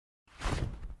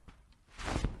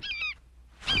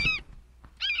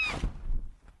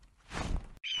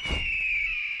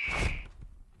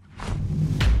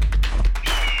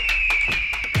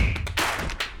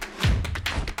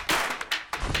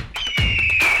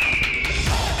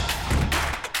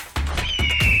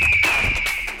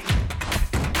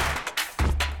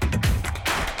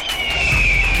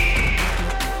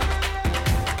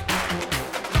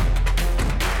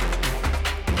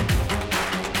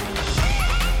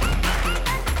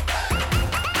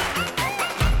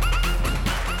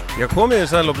Já, komið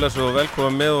sæl og bless og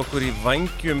velkomin með okkur í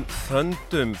Vængjum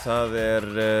Þöndum. Það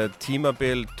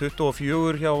tímabil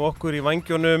 24 hjá okkur í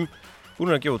Vængjunum.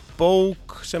 Búin að gefa út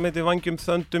bók sem heitir Vængjum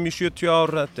Þöndum í 70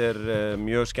 ár. Þetta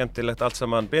mjög skemmtilegt allt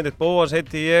saman. President Borgó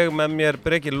heiti ég, með mér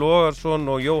Breki Logarsson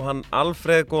og Jóhann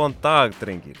Alfreð. Góðan dag,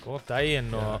 drengir. Góðan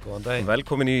daginn og góðan daginn.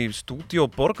 Velkomin í stúdíó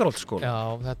Borgarholtsskóla.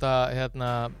 Já,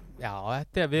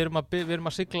 þetta við erum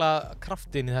að sigla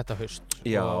kraftinn í þetta haust.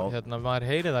 Já. Og maður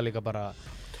heyrir það líka bara.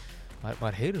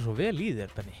 Maður heyrir svo vel í þér,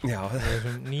 Benni. Já.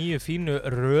 Þessum nýju fínu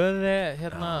röði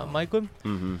mækum.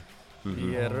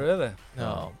 Ég röði.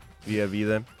 Já.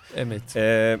 Við þeim. Einmitt.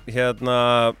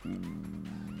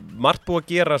 Margt búið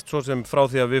að gerast svo sem frá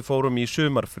því að við fórum í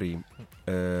sumarfrí.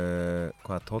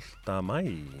 12.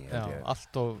 maí? Já,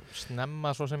 allt og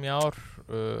snemma svo sem í ár.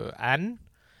 En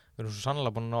við erum svo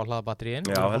sannlega búin að ná að hlaða batteríin.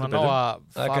 Já, við erum búin að ná að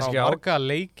fara á marga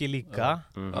leiki líka.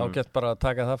 Ágætt bara að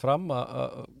taka það fram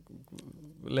að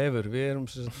Leifur, við erum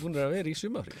búin að vera í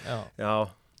sumarfrí. Já.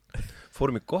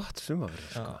 Fórum í gott sumarfrí.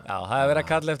 Sko. Já, það verið að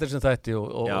kalla eftir þessum þætti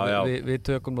og við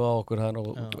tökum nú á okkur það og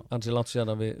ansi langt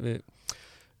síðan að við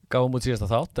gáum út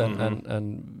síðasta þátt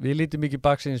en við lítum mikið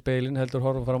baksinn í speilin, heldur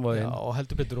horfum fram á veginn. Já, og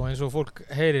heldur betur og eins og fólk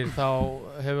heyrir þá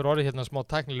hefur orðið smá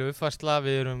tæknileg uppfærsla.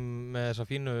 Við erum með þessa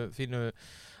fínu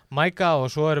mæka og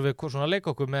svo erum við svona að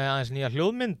leika okkur með aðeins nýja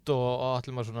hljóðmynd og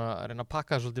ætlum að svona reyna að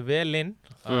pakka það svolítið vel inn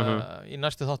í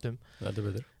næstu þáttum. Heldur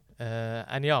betur.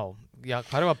 En já,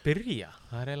 hvað er að byrja?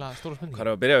 Það eiginlega stóra spurning. Hvað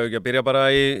er að byrja? Ég byrja bara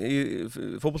í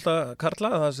fótbolta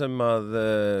karla, það sem að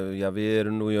við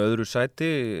erum nú í öðru sæti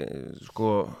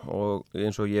sko, og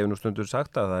eins og ég hef nú stundur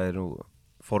sagt að það nú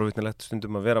forvitnilegt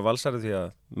stundum að vera valsari því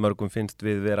að mörgum finnst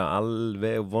við vera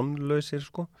alveg vonlausir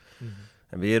sko.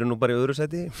 En við erum nú bara í öðru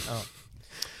sæti.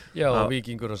 Já, og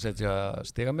Víkingur að setja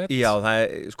stigamett. Já,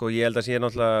 sko, ég held að sé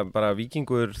náttúrulega bara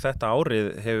Víkingur þetta árið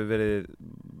hefur verið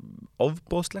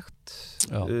ofboðslegt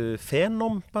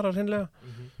fenóm bara hreinlega.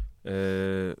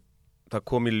 Það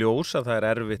kom í ljós að það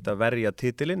erfitt að verja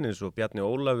titilinn eins og Bjarni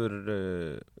Ólafur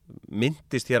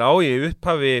minntist hér á í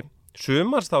upphafi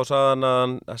sumars. Þá sagði hann að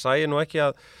hann sæi nú ekki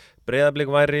að Breiðablik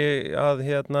væri að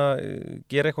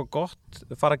gera eitthvað gott,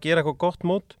 fara að gera eitthvað gott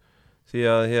mót því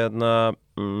að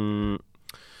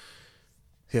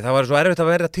því það var svo erfitt að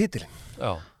verja titilinn.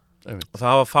 Já. Og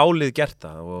það var fálið gert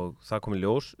það og það kom í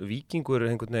ljós. Víkingur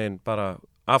einhvern veginn bara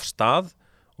af stað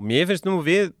og mér finnst nú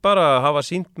við bara hafa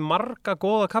sýnt marga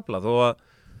góða kafla þó að,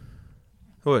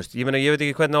 þú veist, ég veit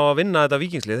ekki hvernig á að vinna þetta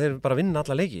Víkingslið, þeir bara vinna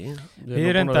alla leiki.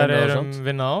 Við reyndar erum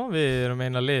vinna á, við erum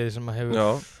eina liði sem hefur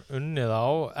unnið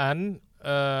á, en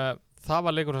það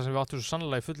var leikur sem við áttum svo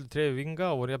sannlega í fullu trefi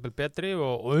Víkinga og voru jafnvel betri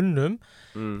og unnum.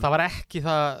 Það var ekki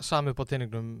það sami upp á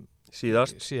teiningnum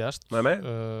síðast. Nei,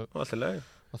 alltaf leið.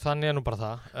 Og þannig nú bara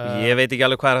það. Ég veit ekki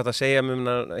alveg hvað hægt að segja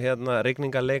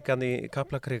rigningaleikan í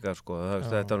Kaplakrika sko.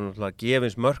 Þetta náttúrulega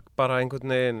gefins mörk bara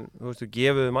einhvern veginn, þú veist, við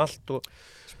gefum allt og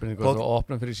spurningu að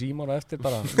opna fyrir Símon og eftir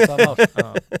bara það mál.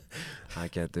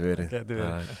 Það getur verið.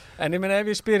 En ég meina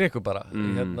ef ég spyr ykkur bara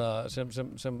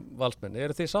sem valsmenn,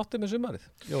 eru þið sáttir með sumarið?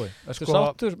 Jói, ertu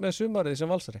sáttur með sumarið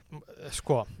sem valsari?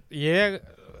 Sko, ég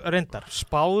reyndar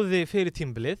spáði fyrir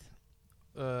tímabilið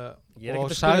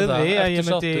og sagði að ég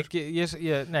myndi ég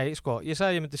sagði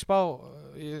að ég myndi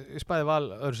ég spáði Val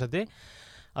öðru sæti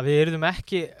að við yrðum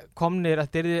ekki komnir að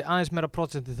þetta yrði aðeins meira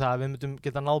prósenti það að við myndum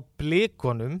geta náð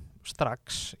blikunum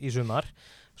strax í sumar.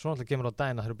 Svo náttúrulega kemur á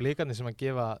daginn að það eru blikarnir sem að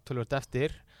gefa töluvert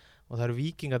eftir og það eru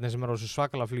víkingarnir sem eru á þessu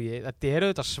svakalega flugi. Þetta er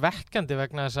auðvitað svekkjandi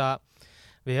vegna þess að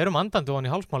við erum andandi ofan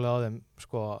í hálsmálið á þeim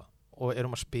sko, og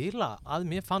erum að spila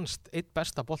að mér fannst eitt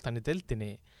besta boltan í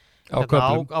deildinni á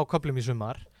köflum í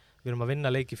sumar. Við erum að vinna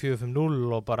leiki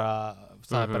 4-5-0 og bara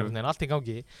það er bara einhvern veginn allt í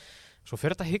gangi. Svo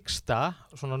fyrir þetta hyggsta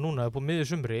svona núna upp á miðju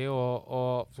sumri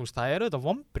og þú veist það eru þetta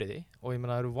vonbrigði og ég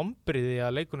meina það eru vonbrigði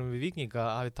að leikunum við Víkinga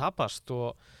hafi tapast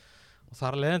og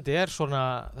þar af leiðandi er svona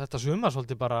þetta sumar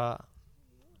svolítið bara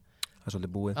það er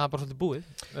svolítið búið. Það er bara svolítið búið.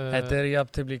 Þetta er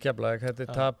jafntefli í Keflavík, þetta er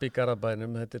tap í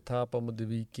Garðabænum, þetta er tap á móti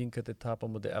Víking, þetta er tap á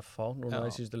móti FH núna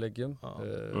í síðustu leikjum.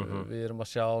 Við erum að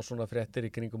sjá svona fréttir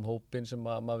í kringum hópinn sem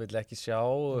maður vill ekki sjá.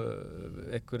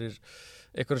 Einhverjir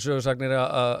sögursagnir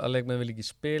að leikmenn vil ekki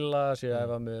spila, séu að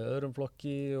æfa með öðrum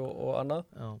flokki og annað.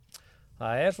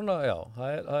 Það er svona, það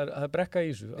er brekka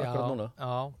í þessu akkurat núna.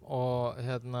 Já, og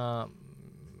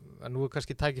nú er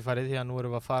kannski tækifærið því að nú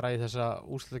erum við að fara í þessa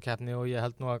úrslitakeppni og ég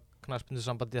held nú að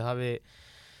knattspyrnusambandið hafi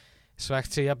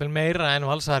svegt sig jafnvel meira en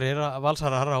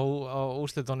valsarar á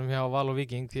úrslitunum hjá Val og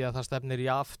Víking því að það stefnir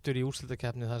í aftur í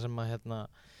úrslitakeppni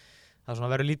þar það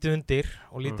svona verður lítið undir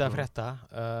og lítið að frétta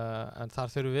en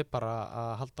þar þurfum við bara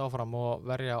að halda áfram og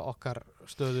verja okkar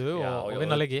stöðu og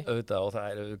vinna leiki. Auðvitað, og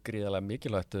það gríðarlega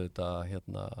mikilvægt auðvitað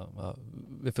að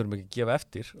við þurfum ekki að gefa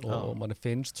eftir og manni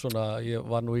finnst svona, ég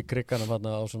var nú í kriganum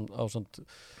á svona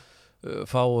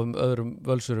fáum öðrum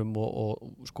völsurum og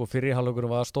sko fyrri hálfleikurinn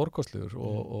var stórkostlegur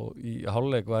og í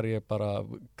hálfleik var ég bara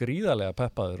gríðarlega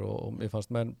peppaður og mér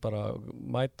fannst menn bara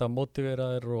mæta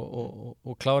mótiveraðir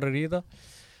og klárir í það.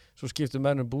 Svo skiptu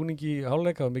menn búningi í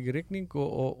hálfleik, það var mikið rigning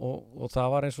og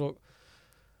það var eins og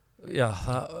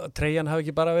treyjan hafi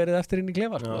ekki bara verið eftir inn í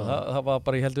klefa sko. Það var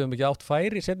bara, ég held við ekki átt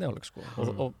færi í seinni hálfleik sko.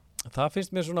 Og það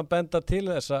finnst mér svona benda til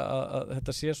þess að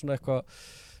þetta sé svona eitthvað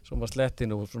svona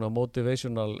slettinn og svona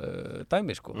motivational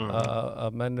dæmi sko,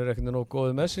 að menn ekkert nógu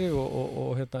góði með sig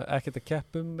og ekkert að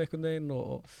keppum einhvern veginn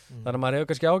og þannig að maður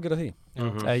hefur kannski ágjörð af því,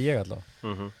 eða ég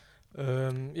allavega.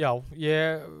 Já, ég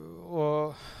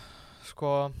og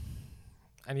sko,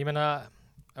 en ég meina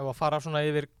ef að fara svona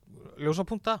yfir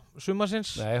ljósapunkta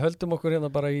sumarsins. Nei, höldum okkur hérna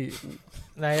bara í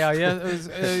Nei, já,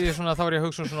 ég svona, þá ég að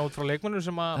hugsa svona út frá leikmönnum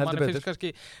sem að manni finnst kannski,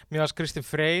 mér varst Kristinn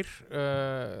Freyr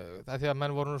því að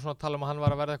menn voru svona að tala að hann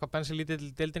var að verða eitthvað bensinlítið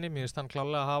til deildinni, mér finnst hann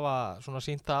klárlega að hafa svona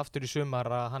sýnt það aftur í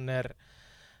sumar að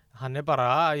hann er bara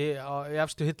í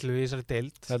efstu hillu í þessari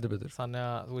deild. Heldur betur. Þannig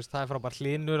að þú veist, það frábær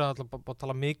Hlynur, það er bara að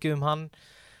tala mikið hann.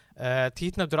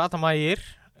 Títnefndur Adam Ægir,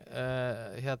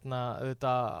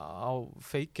 auðvitað á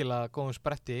feikilega góðum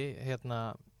spretti í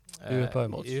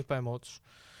upphafi móts.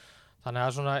 Þannig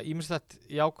að svona ýmislegt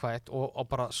jákvætt og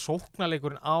bara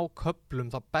sóknarleikurinn á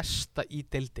köflum það besta í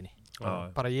deildinni.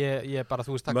 Bara ég bara,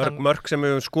 þú veist, mörk sem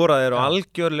við skorað eru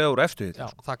algjörlega úr eftir.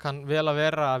 Já, það kann vel að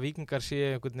vera að Víkingar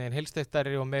séu einhvern veginn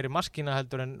heilsteyktari og meiri maskína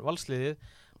heldur en Valsliðið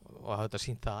og það hefur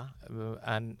sýnt það,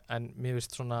 en mér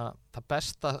finnst svona það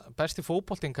besti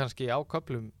fótboltinn kannski á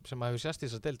köflum sem að hefur sést í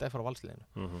þess að deild frá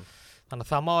Valsliðinu. Þannig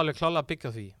að það má alveg klálega byggja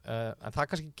á því, en það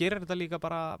kannski gerir þetta líka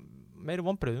bara meiri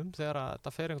vonbrigðum þegar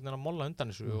þetta fer einhvern veginn að molla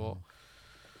undan þessu og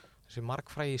þessi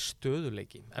margfrægi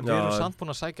stöðuleiki. En við erum samt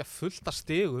búin að sækja fullt af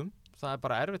stigum, það er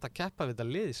bara erfitt að keppa við þetta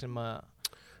lið sem að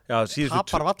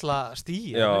tapar valla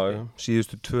stigi. Já,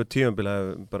 síðustu 2 tímabil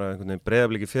bara einhvern veginn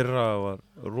Breiðablik í fyrra og var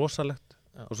rosalegt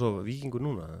og svo Víkingur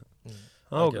núna.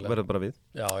 Það verður bara við.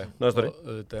 Já, og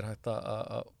þetta hægt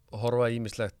að horfa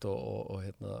ýmislegt og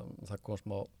það kom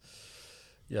smá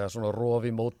svona rof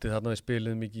í móti þarna við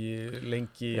spilum ekki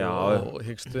lengi og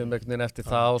hyggstuðum einhvern veginn eftir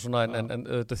það og svona en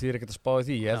auðvitað þýr ekkert að spá í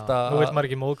því. Nú veit maður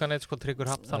ekki móðgan eitt sko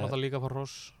Tryggur Hafn þannig að það líka fór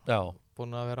Ross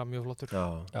búin að vera mjög flottur. Já,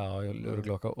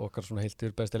 örugglega okkar svona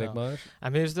heiltur besti leikmaður.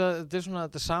 En mér finnst þetta er svona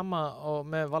þetta sama og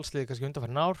með Valsliði kannski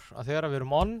undanfarin ár að þegar við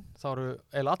erum þá eru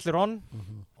eiginlega allir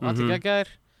og allir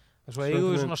geggjaðir. En svo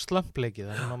eigum við svona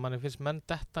slömpleikið þannig að manni finnst menn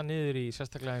detta niður í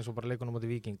sérstaklega eins og bara leikunum móti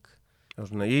Víking. Já,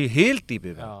 svona í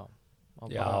heildýpi.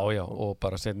 Já, og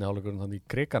bara seinni hálfleikurinn þannig í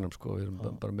kriganum sko, við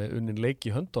erum bara með unnin leik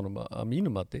í höndunum að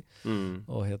mínum mati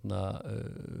og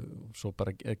svo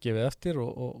bara gefið eftir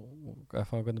og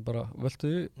hvernig bara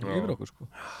völduðu yfir okkur sko.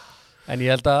 En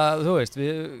ég held að, þú veist,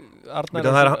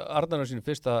 Arnar á sínu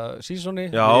fyrsta sísoni,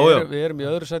 við erum í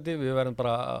öðru sæti, við verðum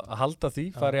bara að halda því,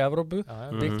 fara í Evrópu,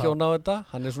 byggja og ná þetta,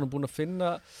 hann er svona búinn að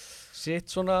finna sitt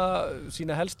svona,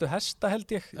 sína helstu hesta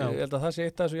held ég held að það sé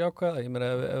eitt af þessu jákvæða, ég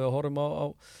meina ef við horfum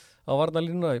á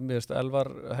varnarlínuna, mér veist, Elvar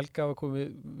Helga var komið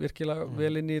virkilega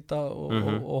vel inn í þetta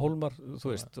og Hólmar,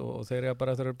 þú veist, og þeir eru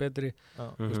bara eftir að vera betri,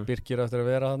 Birkir eftir að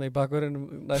vera hann í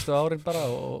bakverðinu næstu árin bara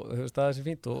og það er þessi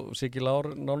fínt og Siggi Lár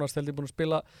nánast held ég búin að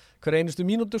spila hver einustu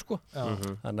mínútu sko,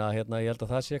 þannig að ég held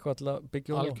að það sé eitthvað alltaf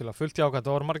byggja og algjörlega, fullt jákvætt,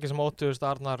 það voru margir sem óttuðust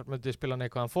að Arnar myndi spila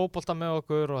neikvæðan fótbolta með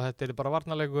okkur og þetta er bara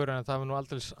varnarleikur en það hefur nú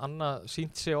aldrei annað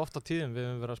sýnt sig oft á tíðum, við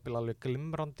höfum verið að spila alveg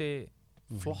glimrandi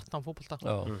flottan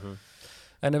fótbolta.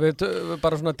 En ef við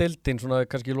bara svona deildin, svona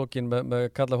kannski í lokin með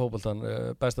kallafótboltan,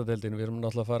 besta deildin, við erum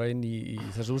náttúrulega að fara inn í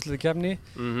þessu úrslitakeppni,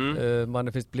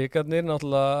 manni finnst blikarnir,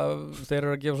 náttúrulega þeir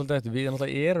eru að gefa svolítið eftir, við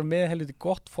náttúrulega erum með helviti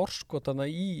gott forskot þarna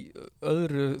í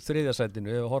öðru þriðja sætinu,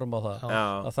 ef við horfum á það,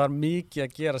 að það er mikið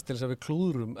að gerast til þess að við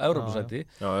klúðrum Evrópusæti,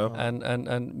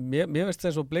 en mér veist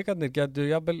þess að blikarnir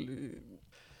getur jafnvel,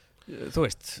 þú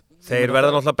veist þeir verða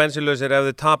náttúrulega bensinlausir ef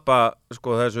þeir tapa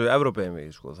sko þessu Evrópu-EM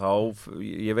sko þá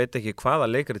ég veit ekki hvaða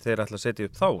leikari þeir ætla að setja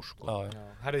upp þá sko.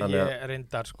 Herru ég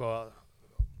reyndar sko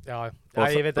ég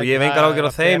veit ekki. Ég hef engar áhyggjur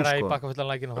af þeim sko. Í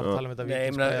bakkafullanlækinu og tala þetta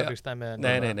víkinskæði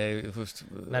Nei, þú veist.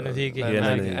 Nennum því ekki.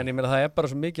 En ég meina það er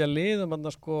bara svo mikið að liðum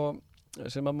þarna sko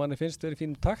sem að manni finnst verið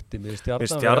fínum takti með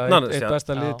Stjarnan eitt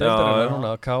besta lið deildarinnar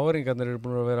núna KR-ingarnir eru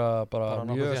búin að vera bara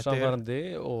mjög samfærandi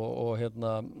og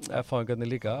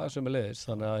FH-ingarnir líka sömuleiðis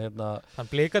þannig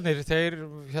að Blikarnir þeir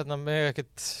með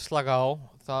ekkert slaka á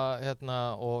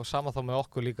og sama þá með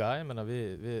okkur líka, ég meina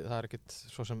það ekkert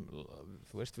svo sem,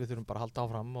 þú veist, við þurfum bara að halda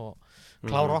áfram og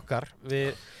klára okkar.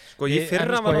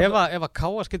 Ef að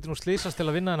K.A. skyldi nú slysast til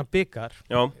að vinna þennan bikar,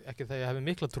 ekki þegar ég hefði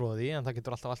mikla trú á því, en það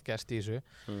getur alltaf allt gerst í þessu,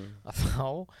 að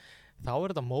þá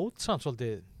þetta mótsamt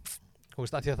svolítið, þú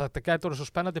veist, að því að þetta gæti orðið svo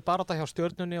spennandi barátta hjá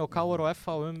Stjörnunni og KR og FH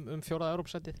um 4.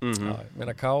 Evrópusætið. Ég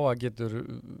meina K.A. getur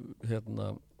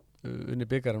unni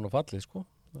bikarinn og fallið, sko.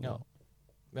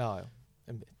 Já,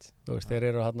 einmitt. Þú veist, þeir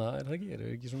eru hérna, það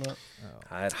ekki svona...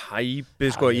 Það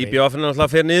hæpið, sko, IBF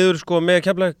alltaf fer niður, sko, með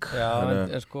Keflavík. Já,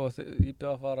 en sko,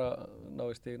 IBF var að ná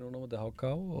í stig núna á móti HK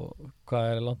og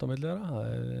hvað langt á milli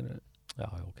þeirra?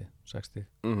 Það ok, 60.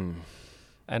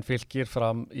 En Fylkir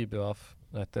fram IBF,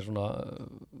 þetta svona,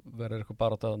 verður eitthvað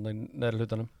barátta neðri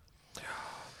hlutanum.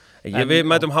 Við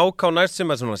mætum HK næst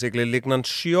sem svona siglir líknan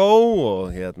sjó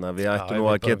og við ættum nú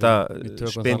að geta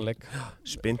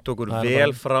spint okkur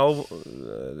vel frá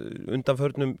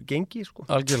undanförnum gengi, sko.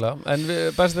 Algjörlega, en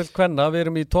bestdeild kvenna, við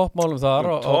erum í toppmálum þar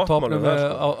á toppnum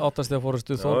 8. stiga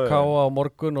fórustu Þór K.A. á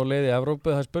morgun og leiði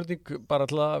Evrópu. Það spurning bara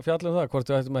til að fjalla það,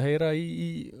 hvort við ættum að heyra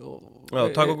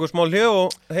taka okkur smá hlið og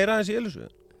heyra aðeins í Elísu.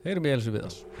 Heyrum í Elísu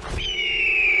Viðars.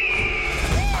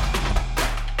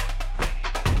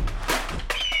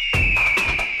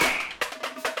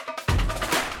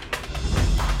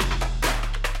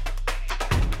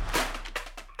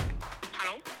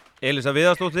 Elísa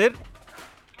Viðarsdóttir.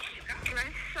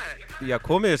 Já,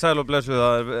 komið sæl og blessuð.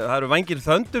 Það eru vængir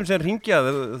þöndum sem hringja.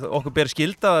 Okkur ber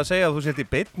skylda að segja að þú sért í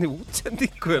beinni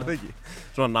útsendingu, það ekki?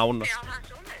 Svona nánast. Já, það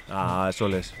svoleiðis. Já, það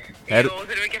svoleiðis. Jú,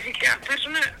 þurfum ekki að fylgja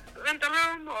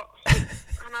persónuverndarlögum og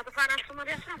þannig að þetta fari allt svona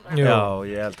rétt fram. Já,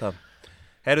 ég held það.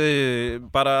 Herðu,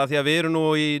 bara að því að við erum nú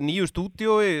í nýju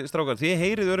stúdíói, strákar, þið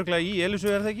heyrið örugglega í Elísu,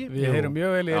 það ekki? Við heyrum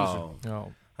mjög vel í Elísu. Já,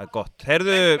 það gott.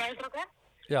 Herðu,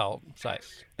 já, sæl.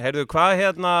 Heyrðu, hvað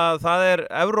það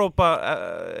Evrópa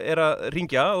að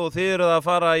hringja og þið eruð að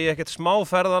fara í ekkert smá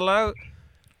ferðalag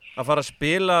að fara að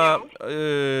spila,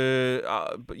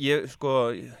 ég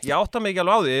átta mig ekki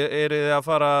alveg á því, eruð þið að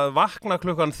fara að vakna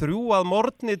klukkan 3 að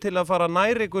morgni til að fara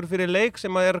nær ykkur fyrir leik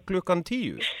sem klukkan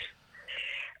 10?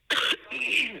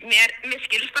 Mér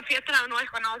skilst að Pétur hafi nú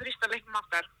eitthvað náð þrýsta leiknum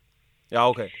aftar. Já,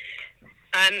 ok.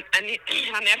 En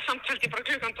hann samt held ég bara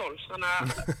klukkan 12, þannig að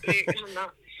við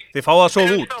Þið fá að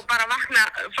sofa út? Þá bara vakna,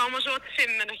 fáum að sofa til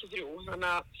 5 en ekki 3, þannig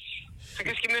að það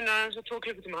kannski munar aðeins 2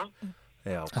 klukkutíma.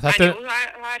 Já. En jú,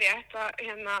 það rétt að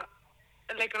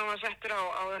leikunum var settur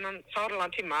á þennan fárlega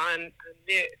tíma, en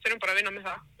við þurfum bara að vinna með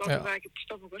það, látum það ekki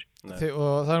stoppa okkur.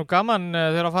 Og það er nú gaman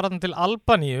þegar að fara til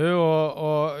Albaníu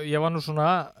og ég var nú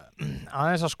svona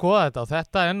aðeins að skoða þetta og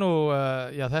þetta nú,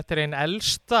 þetta ein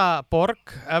elsta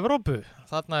borg Evrópu.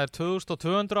 Þarna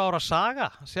 2200 ára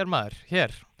saga, sér maður,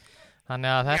 hér.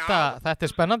 Þannig að þetta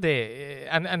spennandi,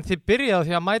 en þið byrjaðu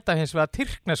því að mæta hins vegar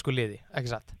tyrknesku liði,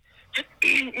 ekki satt?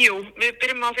 Jú, við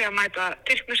byrjum á því að mæta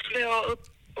tyrknesku liði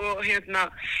og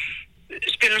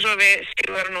spilum svo við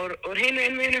sigurinn úr hinu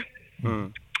einvíðinu.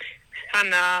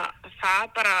 Þannig að það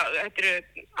bara, þetta eru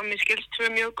að mér skilst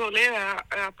 2 mjög góð lið,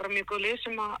 eða bara mjög góð lið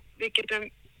sem að við getum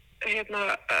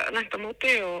lent á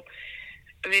móti og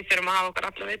við þurfum að hafa okkar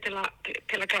alla við til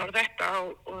að klára þetta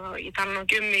og ég tala nú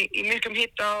ekki í miklum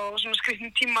hita og svona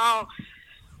skrýtnum tíma og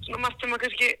svona margt sem að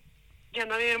kannski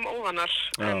við erum óvanar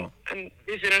en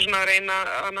við þurfum svona að reyna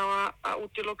að ná að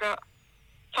útiloka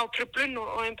þá truflun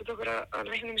og einbæta okkur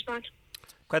að leiknum í staðinn.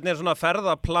 Hvernig svona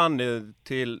ferðaplanið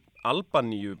til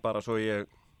Albaníu bara svo ég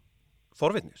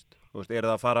forvitnist? Þú veist, það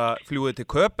að fara fljúið til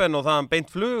Köpen og þaðan beint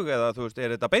flug eða þú veist,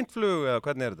 þetta beint flug eða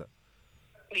hvernig þetta?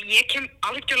 Ég kem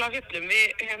algjörlega fjöllum.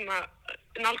 Við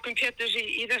nálgum Péturs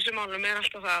í þessu málum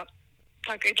alltaf það að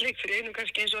taka eitt leik fyrir einu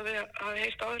kannski eins og þið hafið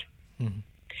heyrt áður.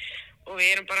 Og við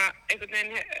erum bara einhvern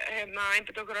veginn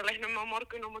einbæta okkur að leiknum á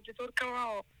morgun og móti Þór K.A.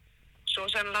 og svo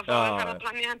sennilega fá að fara að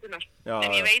planna í hendunar.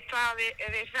 En ég veit að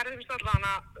ef við ferðumst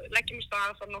allavega leggjum í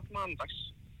stað þá nótt mánudags.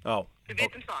 Já. Við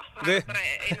vitum það. Það er bara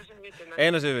eina sem við vitum.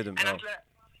 Eina sem við vitum, en alltaf,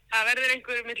 það verður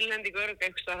einhver millilendingu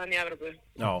einhvers staðar þannig í Evrópu.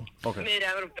 Já, ok. Miðri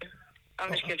Evrópu.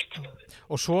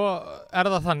 Og svo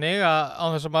það þannig að á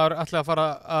þess að maður ætli að fara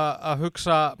að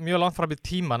hugsa mjög langt fram í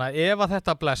tímana ef að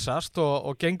þetta blessast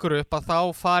og gengur upp að þá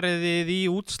farið þið í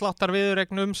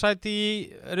útsláttarviðuregnum sæti í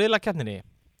riðlakeppninni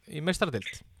í meistaradeild.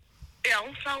 Já,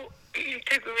 þá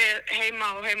tekum við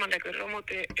heima og heimaleikur á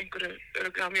móti einhverju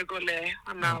örugglega mjög góð liði.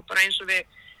 Þannig að bara eins og við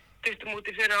duttum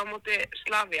úti fyrir á móti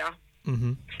Slavía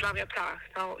Prag,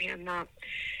 þá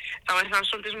það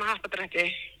svolítið sem að happadrætti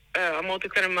á móti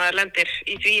hverjum maður lendir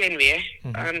í því einvíi.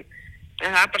 En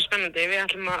það bara spennandi. Við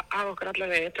ætlum að hafa okkur alla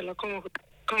vegi til að koma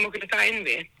okkur í það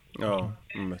einvíi. Já,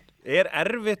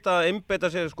 erfitt að einbeita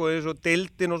sér sko eins og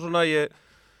deildin og svona, ég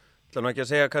ætla nú ekki að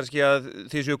segja kannski að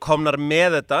þið séu komnar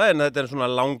með þetta, en þetta svona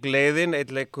langleiðin,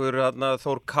 einn leikur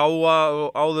Þór Káa og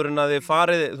áður en að þið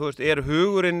farið, þú veist,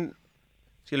 hugurinn,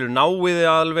 skilur, náið þið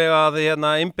alveg að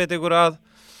einbeita ykkur að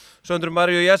Söndru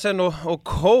Maríu Jessen og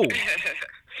kó?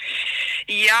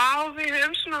 Já, við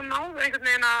höfum svona náð einhvern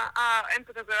veginn að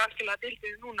einbeita okkur algjörlega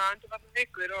deildið núna undanfarnar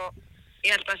vikur og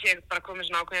ég held að sé bara komið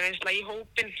svona ákveðin einsla í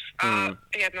hópinn að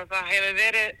það hefur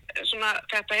verið svona,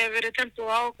 þetta hefur verið tempó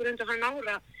á okkur undanfarnar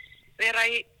ára að vera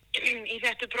í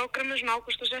þetta prógrammi svona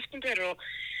ágúst og september og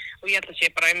ég held að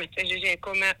sé bara einmitt eins og sé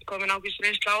komin ákveðin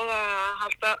einsla á það að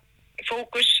halda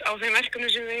fókus á þeim verkefnum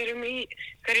sem við erum í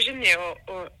hverju sinni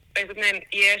og einhvern veginn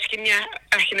ég skynja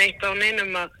ekki neitt á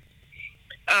neinum að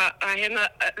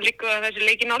líka að þessi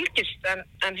leiki nálgist en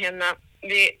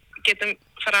við getum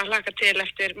fara að hlaka til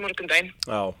eftir morgundaginn.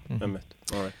 Já, einmitt.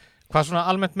 Hvað svona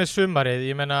almennt með sumarið?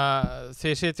 Ég meina,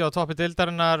 þið sitja á toppi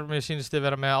deildarinnar, mér sýnist þið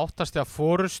vera með 8 stiga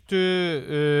forystu.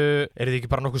 Þið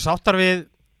ekki bara nokkuð sáttar við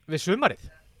sumarið?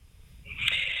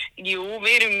 Jú,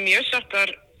 við erum mjög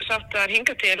sáttar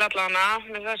hingað til allavega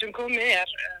með það sem komið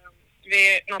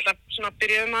Við náttúrulega svona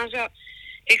byrjuðum aðeins að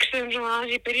hikstuðum svona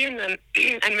aðeins í byrjun en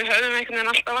við höfum einhvern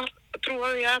veginn alltaf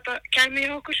trúað því að þetta kæmi í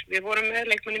okkur. Við vorum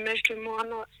með leikmenn í meiðslum og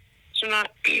annað svona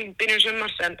byrjun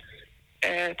sumars en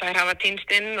þær hafa týnst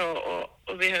inn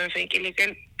og við höfum fengið líka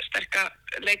sterka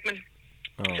leikmenn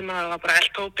sem hafa bara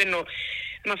elt hópinn og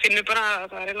maður finnur bara að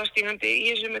það eiginlega stígandi í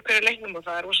þessu með hverju leiknum og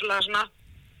það rosalega svona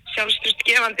sjálfstraust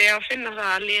gefandi að finna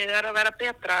það að liðið að vera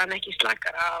betra en ekki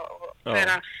slakara og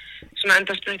þegar svona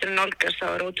endastöðurinn nálgast þá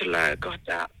ótrúlega gott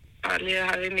að liðið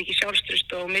hafi mikið sjálfstraust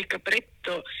og mikið breitt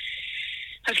og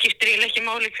það skiptir eiginlega ekki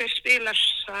máli hver spilar,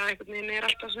 það einhvern veginn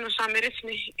alltaf svona sami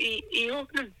rytmi í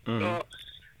hópnum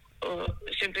og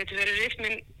sem betur verið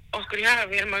rytmin okkur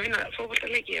við erum að vinna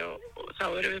fótboltaleiki og þá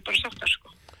erum við bara sáttar sko.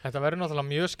 Þetta verður náttúrulega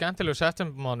mjög skemmtilegu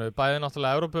septembermánuð, bæði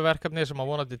náttúrulega Evrópuverkefni sem að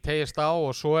vonandi tegist á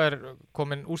og svo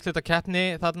komin úrslitakeppni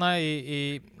þarna í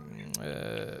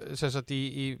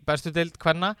bestu deild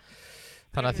kvenna.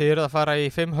 Þannig að þið eruð að fara í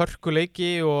 5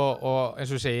 hörkuleiki og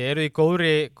eins og ég segi, eruð í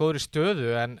góðri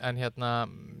stöðu en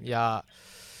já,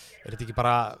 þetta ekki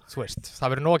bara, þú veist, það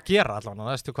verður nóg að gera allavega,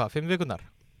 veistu hvað, 5 vikurnar?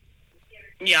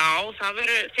 Já, það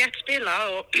verður þétt spilað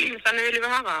og þannig viljum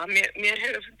við hafa. Mér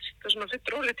hefur fundist það svona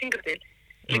full rólegt hingað til.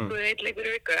 Líkuð 1 leikur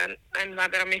í viku en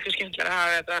það vera miklu skemmtilega að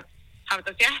hafa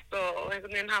þetta þétt og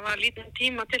einhvern veginn hafa lítinn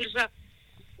tíma til þess að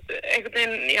einhvern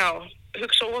veginn, já,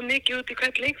 hugsa mikið út í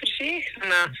hvert leik fyrir sig.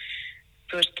 Þannig að,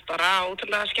 þú veist, bara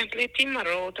ótrúlega skemmtilegi tímar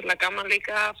og ótrúlega gaman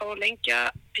líka að fá lengja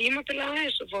tíma til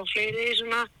aðeins og fá fleiri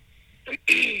svona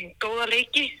góða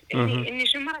leiki inn í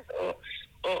sumarið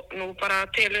og nú bara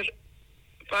telur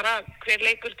bara hver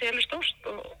leikur telur stórt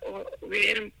og við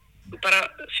erum bara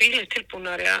fílið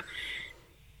tilbúnar að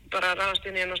bara ráðast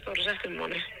inn í enn stóra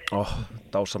septembermánuð.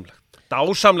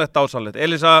 Dásamlegt.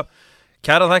 Elísa,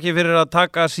 kæra þakki fyrir að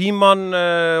taka síman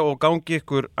og gangi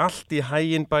ykkur allt í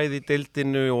haginn bæði í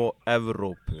deildinu og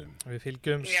Evrópu. Við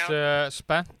fylgjumst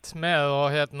spennt með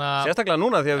og sérstaklega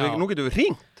núna því að nú getum við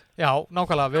hringt. Já,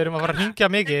 nákvæmlega, við erum að fara að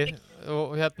hringja mikið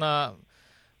og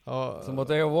þú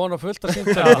mátt eiga vona fullt að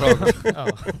símtala.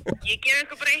 Ég gef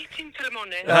ykkur bara 1 símtala í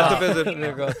mánuði. Betur.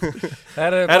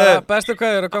 Bara bestu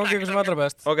kveður og gangi ykkur sem allra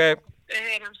best. Ok,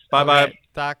 bye.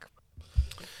 Takk.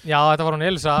 Já, þetta var hún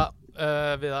Elísa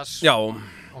Viðars. Já.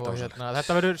 Og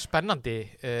þetta verður spennandi.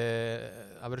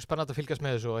 Það verður spennandi að fylgjast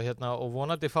með þessu og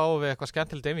vonandi fáum við eitthvað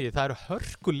skemmtilegt einvið. Það eru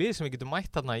hörkulið sem við getum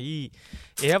mætt þarna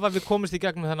ef við komumst í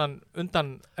gegnum þennan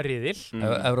undanriðil.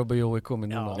 Evrópujói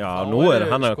komin núna. Já, nú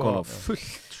hann að koma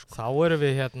fullt. Þá erum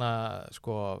við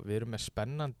við erum með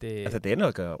spennandi. Þetta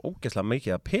eitthvað ógeðslega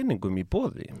mikið af peningum í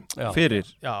boði fyrir.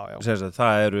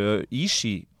 Það eru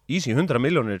easy 100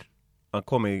 milljónir að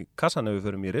koma í kassan ef við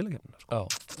förum í riðlakeppnina. Já,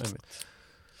 einmitt.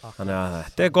 Þannig að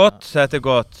þetta er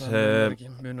gott.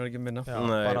 Munar ekki minna. Já,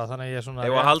 bara þannig ég svona.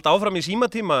 Ég var að halda áfram í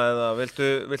símatíma eða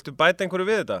viltu bæta einhverju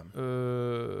við þetta?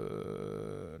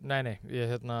 Nei,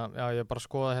 ég er bara að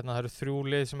skoða það eru 3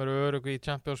 lið sem eru örugg í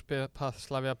Champions Path,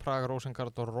 Slavia, Praga,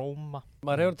 Rosengard og Róma.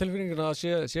 Maður hefur tilfinninguna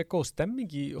að sé góð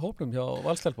stemming í hópnum hjá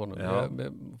valstelpunum.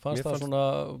 Mér fannst það svona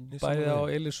bæði á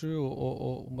Elísu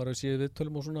og maður hefur séð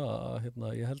viðtölum og svona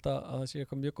að ég held að það sé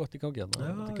eitthvað mjög gott í gangi þarna.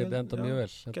 Þetta geti endað mjög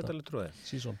vel. Geta alveg trúið.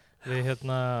 Sísón. Við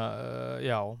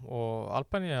og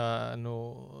Albania nú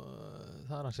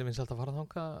það hann sem finnst alltaf að fara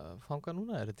að fanga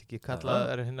núna, þetta ekki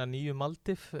kallað nýju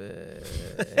Maldif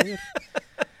yfir?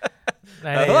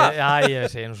 Nei, já, ég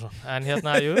segi nú svo en jú,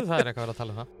 það eitthvað að vera að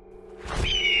tala það.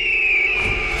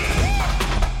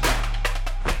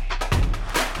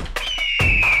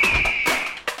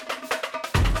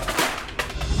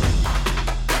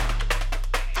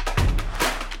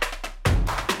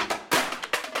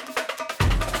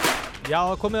 Já,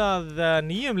 komið að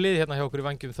nýjum lið hérna hjá okkur í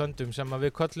Vængjum Þöndum sem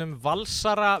við köllum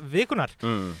valsara vikunar.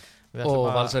 Og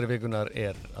valsari vikunar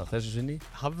að þessu sinni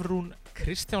Hafrún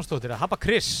Kristjánsdóttir, að Habba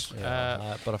Chris.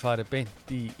 Bara farið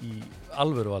beint í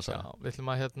alvöru valsara. Já, við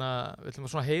ætlum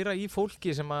að svona heyra í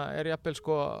fólki sem jafnvel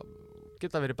sko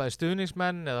geta verið bæði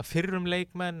stuðningsmenn eða fyrrum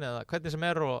leikmenn eða hvernig sem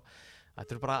og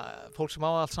þetta bara fólk sem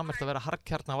á allt sammerkt að vera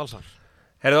harðkjarna valsar.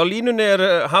 Herðu, á línunni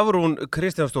Hafrún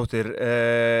Kristjánsdóttir,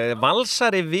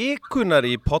 valsari vikunar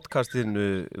í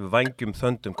podcastinu Vængjum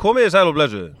Þöndum. Komið sæl og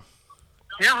blessuð.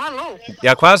 Já, halló.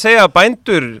 Já, hvað segja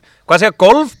bændur? Hvað segja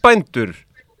golfbændur?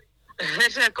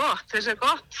 Þeir segja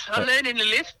gott. Á leiðinni í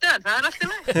lyftu, en það allt í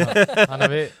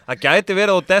lagi. Það gæti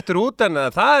verið og dettur út, en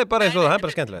það bara eins og það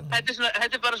bara skemmtilegt.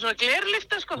 Þetta bara svona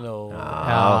glerlyfta, sko.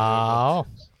 Já.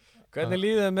 Hvernig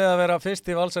líður þið með að vera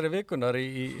fyrsti valsari vikunar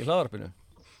í hlaðvarpinu?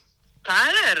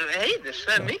 Það heiður,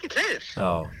 það mikill heiður.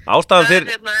 Já, ástæðan fyrir...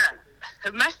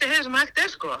 Það mesti heiður sem hægt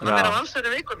sko. Það vera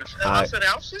valsari vikunar. Það valsari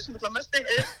ársins, mesti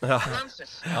heiður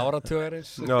landsins.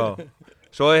 Áratugarins. Já,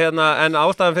 svo en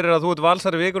ástæðan fyrir að þú ert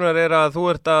valsari vikunar að þú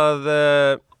ert að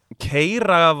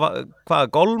keyra,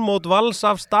 golfmót Vals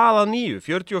af stað að 9,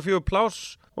 44 pláss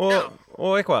og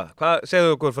eitthvað. Hvað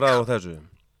segðu okkur frá þessu?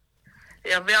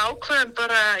 Já, við ákveðum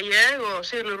bara ég og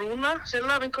Sigurður Rúna,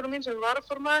 vinkona mín sem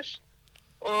varaformaður,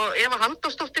 og Eva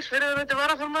Halldórsdóttir fyrirverandi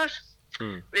varaformaður.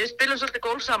 Við spilum svolítið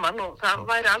golf saman og það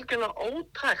væri algjörlega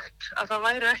ótækt að það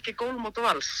væri ekki golfmót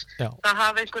Vals. Það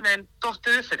hafi einhvern veginn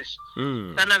dottið upp fyrir.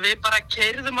 Þannig að við bara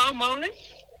keyrðum á málin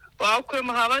og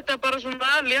ákveðum að hafa þetta bara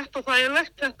svona létt og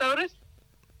þægilegt þetta árið.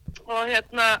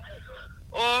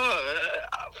 Og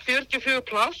 44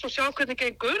 pláss og sjá hvernig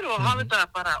gengur og hafa þetta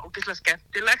bara ógeðslega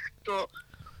skemmtilegt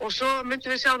og svo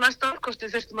myndum við sjá næsta ár hvort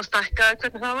við þurftum að stækka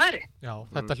hvernig það væri. Já,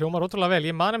 þetta hljómar ótrúlega vel.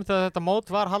 Ég man að þetta mót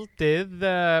var haldið,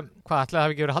 ætli það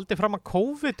hafi ekki verið haldið fram að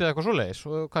COVID eða eitthvað svoleiðis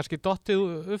og kannski dottið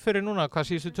upp fyrir núna,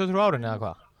 síðustu 2-3 árin eða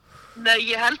hvað? Nei,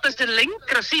 ég held að þetta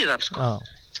lengra síðan, sko.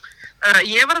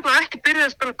 Ég var alltaf ekki byrjað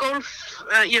að spila golf,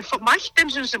 ég mætti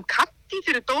eins og sem Katti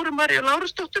fyrir Dóru Maríu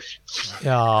Lárusdóttur.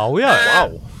 Já,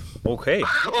 ok.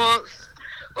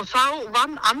 Og þá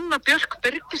vann Anna Björk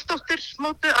Birgisdóttir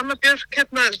mótið, Anna Björk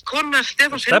kona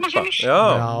Stefáns Hilmarssonar. Já.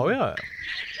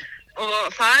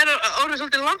 Og það orðið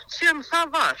svolítið langt síðan það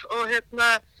var og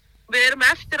við erum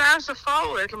eftir aðeins að fá,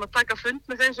 við ætlum að taka fund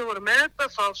með þeim sem voru með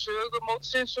þetta, fá sögu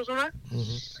mótsins og svona.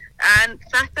 En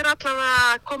þetta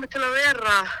allavega komið til að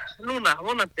vera núna,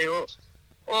 vonandi og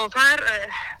það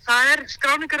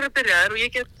skráningar byrjaðir og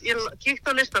ég kíkt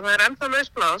á listan, það ennþá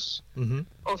lausblás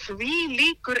og því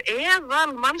líkur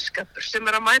eðal mannskapur sem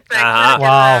að mæta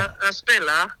að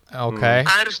spila.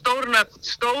 Það eru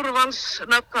stór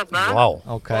valsnöfn þarna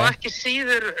og ekki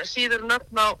síður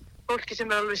nöfn á fólki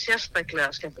sem alveg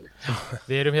sérstaklega skemmtileg.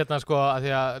 Við erum hérna að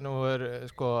því að nú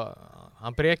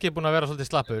hann Breki búinn að vera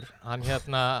svolítið slappur. Hann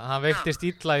veiktist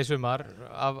illa í sumar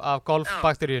af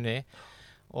golfbakteríunni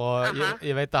og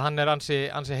ég veit að hann ansi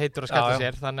heitur að skella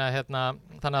sér þannig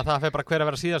að það fer bara hver að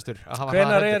vera síðastur.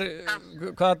 Hvenær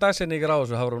hvaða dagsetningar á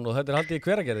þessu Hafrún og þetta haldið í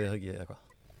Hveragerði eða ekki eitthvað?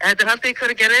 Þetta haldið í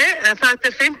Hveragerði,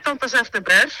 þetta 15.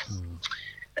 september.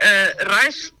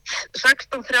 Ræst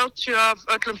 16:30 af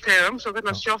öllum tegum, svo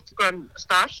shotgun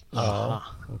start.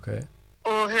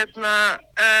 Og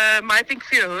mæting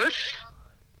 4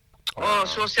 og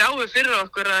svo sjáum við fyrir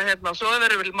okkur að svo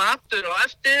verður við matur og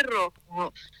eftir og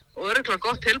örugglega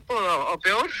gott tilboð á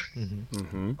bjór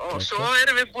og svo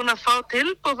erum við búin að fá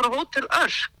tilboð frá Hótel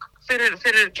Örk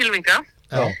fyrir kylfinga.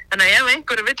 Þannig að ef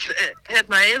einhver vill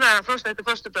eyða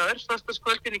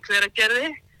föstudagskvöldin í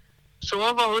Hveragerði,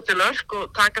 sofa á Hótel Örk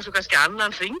og taka svo kannski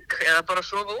annan hring eða bara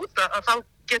sofa út að þá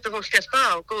getur fólk skellt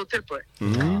á góðu tilboði.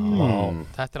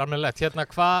 Þetta almennilegt.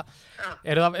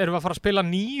 Erum við að fara að spila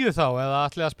 9 þá eða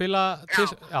ætlið að spila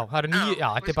já, það eru 9,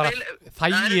 þetta bara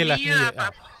þægilegt 9.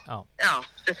 Já,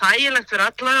 þetta þægilegt fyrir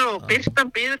alla og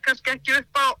birtan býður kannski ekki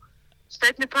upp á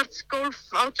steinnipartsgólf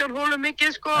 18 hólum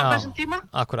mikið á þessum tíma.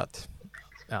 Akkurat.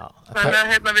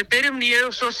 Þannig að við byrjum 9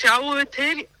 og svo sjáum við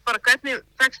til bara hvernig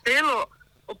tekst til og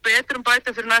betur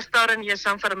bæta fyrir næsta ári en ég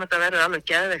samfæra með þetta verður alveg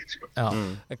geðveikt.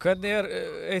 En hvernig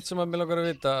eitt sem að mig langar að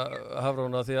vita,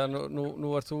 Hafrún, því að nú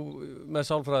ert þú með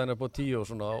sálfræðina upp á 10 og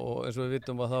svona og eins og við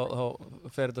vitum að þá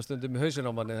fer þetta stundum í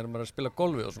hausinn á manni þegar maður er að spila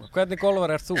golfi og svona. Hvernig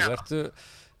golfari ert þú?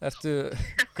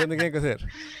 Hvernig gengur þér?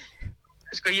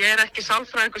 Sko, ég ekki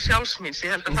sálfræðingur sjálfsmíns,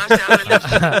 ég held að það sé alveg ljóst.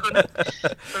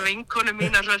 Vinkonu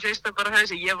mín alltaf hrista bara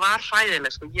hausi, ég var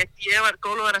hræðileg, sko. Ég var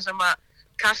golfari sem að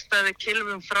kastaði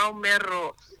kylfum frá mér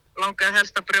og langaði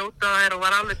helst að brjóta þær og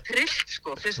var alveg trillt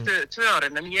sko fyrstu 2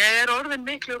 árin. En ég orðin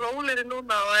miklu rólegri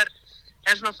núna og er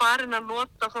svona farin að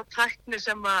nota þá tækni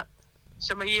sem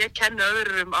sem að ég kenni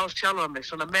öðrum á sjálfa mig,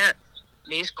 svona með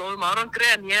góðum árangri,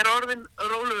 en ég orðin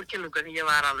rólegur kylfingur, en ég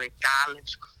var alveg galinn,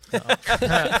 sko. Ég var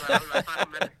alveg að fara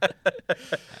með mig.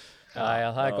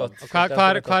 Já, það gott. Og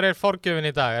hvað forgjöfin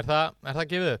í dag? Er það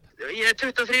gefið upp? Ég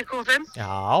 23,5.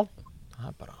 Já,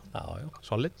 það bara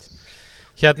solid.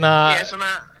 Ég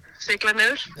svona sigla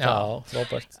niður. Já,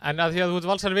 frábært. En að því að þú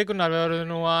ert valsari vikunar, við verðum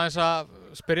nú aðeins að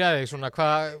spyrja þig svona,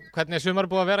 hvernig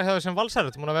sumar búið að vera hjá þessum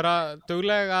valsari? Þú múin að vera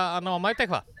dugleg að ná að mæta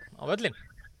eitthvað á völlin?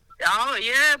 Já,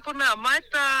 ég búin að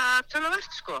mæta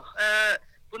töluvert, sko.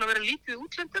 Búin að vera lítið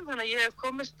útlöndum, þannig að ég hef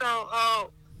komist á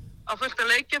fullt af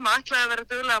leikjum, ætlaði að vera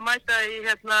duglega að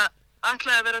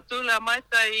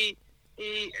mæta í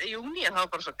júní, en það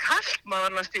var bara svo kalt, maður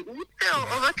var næst í úti á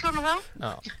völlunum þá.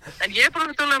 Já. En ég er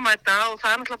bara duglega að mæta og það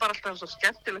er náttúrulega bara alltaf svo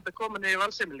skemmtilegt að koma niður í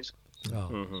Valsheimili, sko. Já.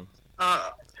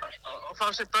 Og fá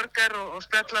sér burger og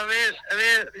spjalla við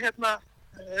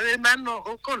menn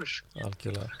og konur.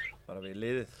 Algjörlega. Bara við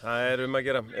liðið, það er að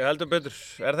gera. Ég heldur betur.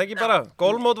 Er það ekki bara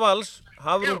golfmót Vals,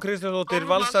 Hafrún Kristjánsdóttir,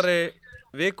 valsari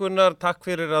vikunar, takk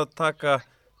fyrir að taka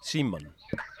símann.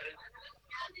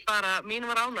 Bara mín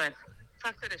var ánægð.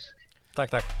 Takk fyrir.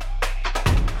 Takk.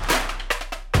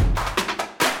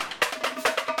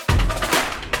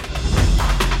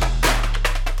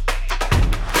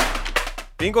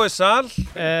 Bingo í sal.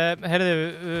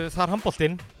 Herðu, það er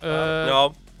handboltinn.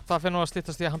 Já. Það fyrir nú að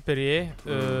styttast í að hann byrji.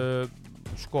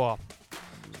 Sko,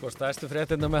 stærstu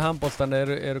fréttirnar með handboltan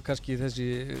eru kannski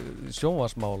þessi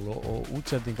sjónvarpsmál og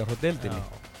útsendingar frá deildinni.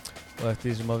 Og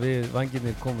eftir því sem að við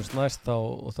vængirnir komumst næst þá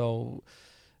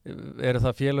eru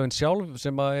það félögin sjálf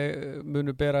sem að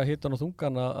munu bera hitan og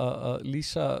þungan að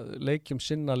lýsa leikjum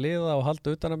sinna liða og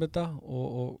halda utan um þetta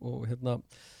og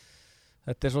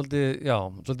þetta er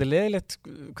svolítið leiðilegt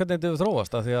hvernig þetta hefur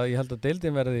þróast af því að ég held að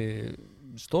deildin verði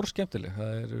stórskemmtileg.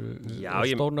 Það eru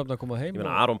stórnöfn að koma heim. Ég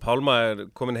meina, Aron Pálma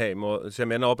er komin heim og sem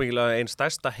er ábyggilega einn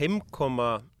stærsta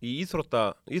heimkoma í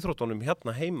íþróttunum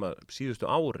hérna heima síðustu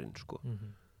árin, sko.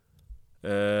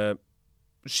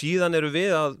 Síðan eru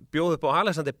við að bjóða upp á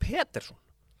Alexander Pettersson.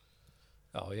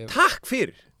 Takk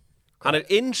fyrir. Hann er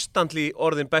instantly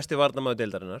orðin besti varnarmaður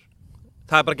deildarinnar.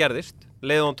 Það er bara gerðist.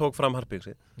 Leið og hann tók fram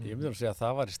harpíksið. Ég myndi að segja að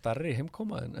það var stærri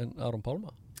heimkoma en Aron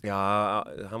Pálma. Já,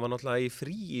 hann var náttúrulega í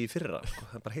fríi í fyrra, sko.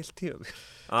 Það er bara heilt tíu.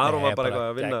 Aron var bara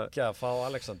eitthvað að vinna. Geggja að fá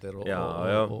Alexander og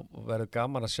verður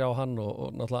gaman að sjá hann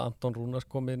og náttúrulega Anton Rúnars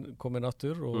kominn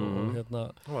aftur og hérna.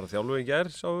 Hann var að þjálfa í gær,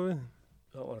 sáum við.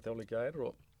 Hann var að þjálfa í gær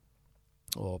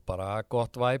og bara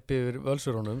gott væp yfir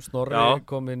völsurunum. Snorri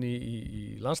kominn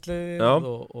í landsliðið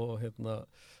og hérna,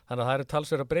 þannig að það eru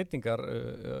talsverðar breytingar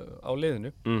á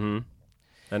liðinu.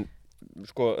 En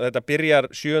sko, þetta byrjar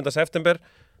 7. september.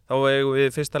 Þá eigum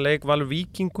við fyrsta leik Valur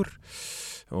Víkingur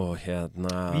og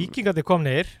hérna... Víkingarnir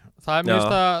komnir, það er mjög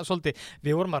það svolítið,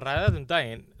 við vorum að ræða þetta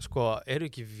daginn, sko, eru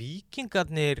ekki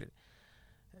Víkingarnir,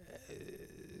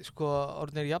 sko,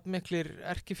 orðnir jafnmiklir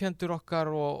erkifjendur okkar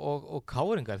og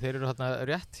káringar, þeir eru hérna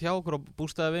rétt hjá okkur á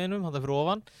bústaðaveginum, hérna fyrir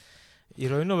ofan. Í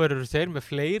raun og veru eru þeir með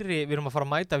fleiri, við erum að fara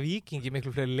að mæta Víkingi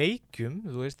miklu fleiri leikjum,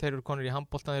 þú veist, þeir eru konur í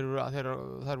handboltan,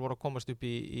 þeir voru að komast upp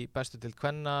í bestu til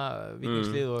kvenna,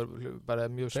 Víkingslið og bara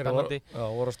mjög spennandi.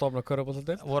 Voru að stofna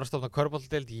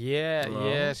körfuboltadeild.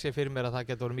 Ég sé fyrir mér að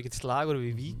það getur verið mikill slagur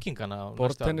við Víkingana.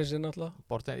 Bortennisinn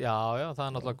náttúrulega? Já, það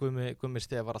er náttúrulega Gummi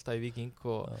Stef var alltaf í Víking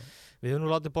og við höfum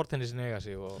nú látið bortennisinn eiga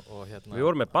sig og hérna. Við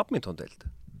vorum með badmintondeild.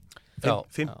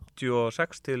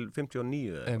 56 til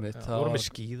 59. Vorum við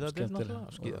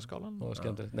skíðaskálan.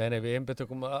 Nei, við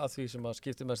einbeitum að því sem að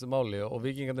skipti mestu máli og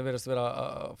Víkingarnir virðast vera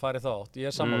að fara í þátt. Ég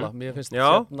er sammála, mér finnst Ef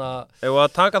við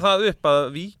að taka það upp að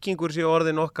Víkingur sé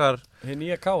orðin okkar Hið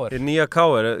nýja KR,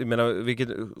 ég meina,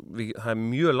 það er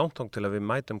mjög langt til að við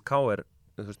mætum KR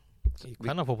í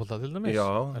kvennafótbolta til dæmis.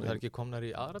 Er það ekki komnar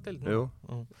í aðra deild nú? Jú.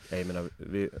 Ég meina,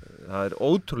 það er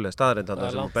ótrúlega staðreind þarna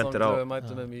sem þú bendir á. Það er langt við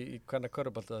mætum þeim í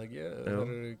kvennakörfubolta, eða ekki? Þeir eru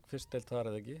í fyrst deild þar,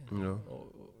 eða ekki?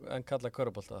 En kalla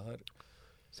körfubolta,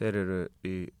 Þeir eru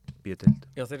í B-deild.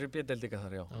 Já, þeir eru í B-deild líka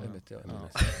þar, einmitt.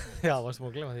 Já, varstu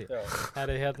múið að glemma því. Það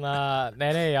er hérna,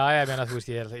 ég meina, þú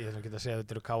veist, ég er ekki að segja að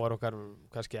þetta eru káar okkar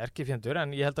kannski erkifjendur,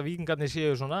 en ég held að Víkingarnir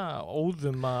séu svona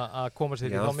óðum að koma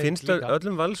sér í þá mynd líka.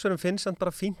 Öllum valsurum finnst hann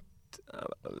bara fínt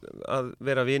að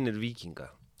vera vinir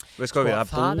Víkinga. Veist hvað við,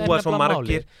 að búa svo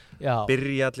margir,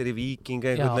 byrja allir í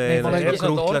Víkinga einhvern veginn. Það er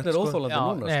samt orðnir óþólandi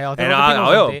núna. Já,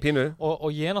 pínu.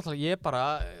 Og ég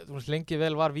bara, þú veist, lengi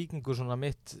vel var Víkingur svona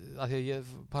mitt, af því að ég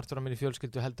partur af minni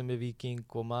fjölskyldu heldur með Víking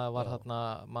og maður var þarna,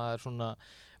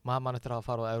 maður eftir að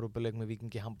fara á Evrópuleik með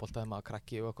Víkingi í handbolta þegar maður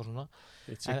krakki og eitthvað svona.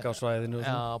 Eitt sigga á svæðinu.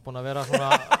 Já, búin að vera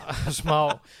svona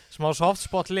smá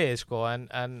softspot lið, sko, en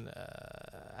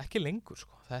ekki lengur,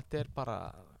 sko. Þetta er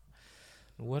bara,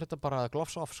 Nú þetta bara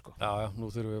gloves off, sko. Já,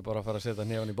 nú þurfum við bara að fara að setja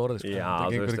hnefann í borðið, sko. Já,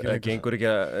 það gengur ekki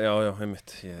að, já,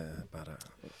 einmitt, ég bara...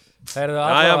 Heyrðu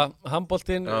alltaf,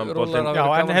 handboltinn rúlar að vera gaman. Já,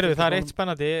 en heyrðu, það eitt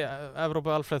spennandi, Evrópu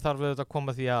Alfreð þarf við að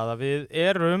koma því að við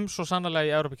erum svo sannarlega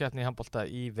í Evrópukeppni í handbolta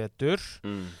í vetur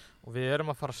og við erum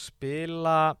að fara að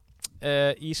spila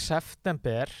í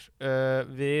september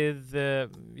við,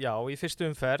 í fyrstu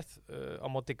umferð á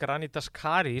móti Granitas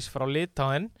Karis frá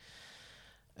Litáen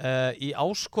í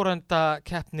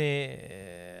áskorendakeppni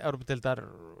Evrópudeildar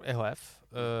EHF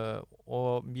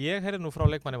og ég heyrði nú frá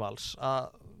leikmanni Vals að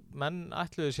menn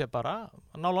ætluðu sér bara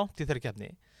að ná langt í þeirri keppni.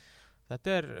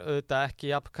 Þetta auðvitað ekki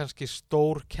kannski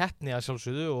stór keppni að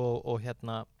sjálfsögðu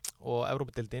og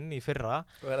Evrópudeildin í fyrra.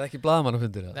 Og verða ekki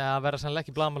blaðamannafundir? Ja, verða sannlega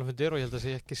ekki blaðamannafundir og ég held að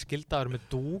sé ekki skildaður með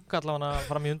dúk allavega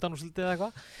fram í undanúrslitið eða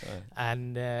eitthvað. En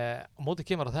mótið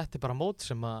kemur að þetta bara mót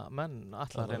sem að menn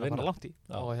ætla að reyna að fara langt í.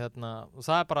 Og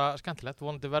það bara skemmtilegt.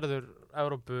 Vonandi verður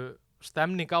Evrópu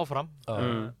stemning áfram.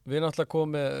 Við erum náttúrulega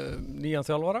komið nýjan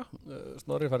þjálfara,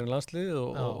 Snorri farinn landslið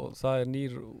og það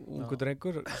nýr ungu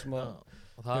drengur sem að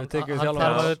hefur tekið þjálfara. Hann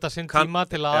þarf auðvitað sinn tíma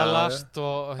til að aðlast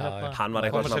og hann var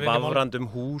eitthvað svona vafrand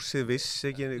húsið,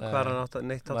 vissi ekki hvað hann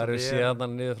neitt átt að vera. Maður séð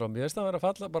hann niður frá mér, það verður að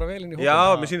falla bara vel inn í hópinn. Já,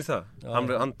 mér sýnist það.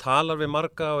 Hann talar við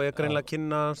marga og er greinilega að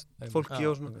kynna fólki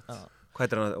og svona. Hvað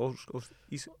heitir hann?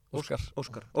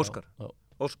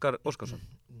 Óskar Óskarsson.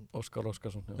 Óskar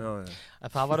Óskarsson, já. En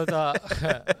það var auðvitað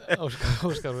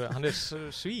Óskar, hann er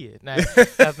svíi. Nei,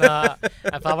 en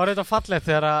það var auðvitað fallegt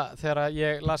þegar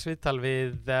ég las viðtal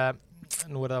við,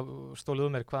 nú það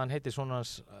stólið mér hvað hann heitir svona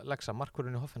hans leksa,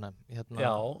 Markurinn í Hoffenheim.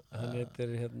 Já, hann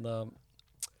heitir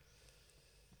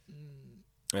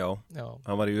Já,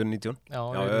 hann var í U19. Já.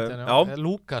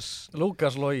 Lukas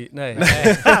Logi, nei.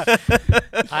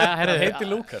 Hann heitir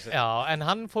Lukas. Já, en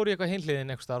hann fór í eitthvað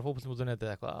hinliðin einhvers staðar, fótbolti.net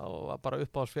eða eitthvað og var bara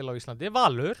uppáhaldsfélag á Íslandi.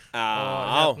 Valur.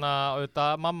 Og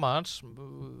auðvitað mamma hans,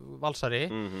 Valsari.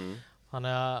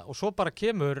 Og svo bara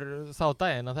kemur þá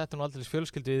daginn að þetta nú aldrei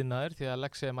fjölskylduiðnaður því að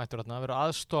Lexi mættur þarna, verður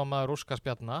aðstofamaður Óskars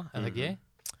Bjarna, eða ekki,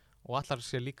 og allar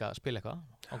sér líka að spila eitthvað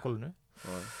á gólfinu.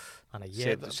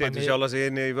 Setur sjálfa sig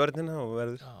inn í vörnina og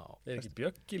verður. Er ekki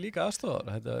Bjöggi líka aðstofar?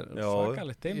 Þetta er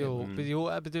svakalegt teimi. Jú,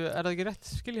 er það ekki rétt?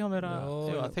 Skilji hjá mér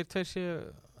að þeir tveir séu,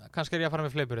 kannski er ég að fara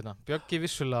með fleipur hérna. Bjöggi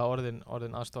vissulega orðin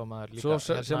aðstofamaður líka. Svo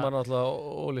sem hann náttúrulega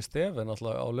Óli Stefen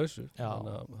náttúrulega á lausu. Já,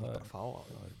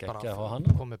 geggja að fá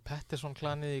hann. Komið Pettersson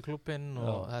klanið í klubbinn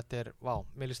og þetta er,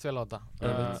 mér líst vel á þetta.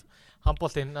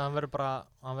 Handboltinn, hann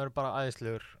verður bara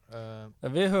æðislegur.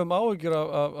 Við höfum áhyggjur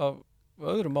af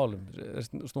öðrum málum,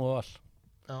 snúa Val.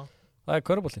 Já. Það er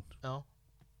körfuboltinn. Já.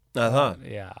 Það?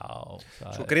 Já.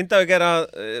 Svo Grindavík er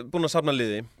búin að safna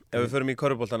liði, ef við förum í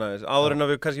körfuboltana aðeins. Áður en að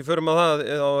við kannski förum á það,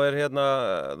 þá er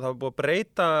það er búið að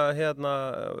breyta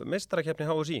meistarakeppni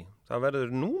HSÍ. Það verður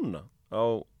núna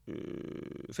á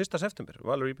 1. september,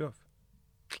 Valur í BF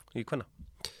í kvenna.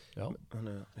 Já.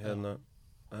 Þannig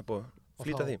það er búið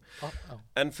flýta því.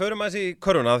 En förum aðeins í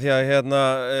körfuna því að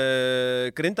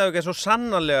Grindavík er svo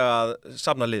sannarlega að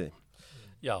safna liði.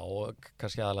 Já, og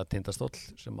kannski aðalega Tindastóll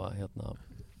sem að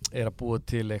er að búa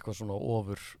til eitthvað svona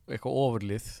eitthvað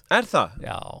ofurlið. Er það?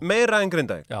 Já. Meira en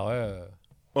Grindavík? Já.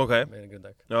 Ok. Meira en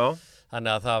Grindavík. Já.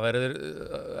 Þannig að það verður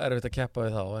erfitt að keppa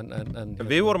við þá. En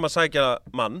við vorum að sækja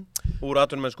mann úr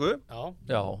atvinnumennsku.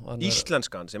 Já.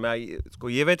 Íslenskan sem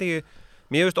ég veit ekki,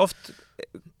 mér veist oft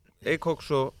Eikóks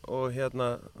og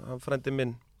hann frendi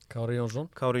minn Kári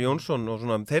Jónsson og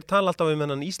svona, þeir tala alltaf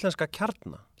þennan íslenska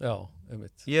kjarna. Já,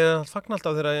 einmitt. Ég fagna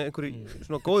alltaf þegar einhverju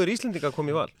svona góðir Íslendingar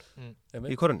kom í Val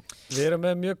í körfunni. Við erum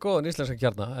með mjög góðan íslenska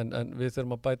kjarna en við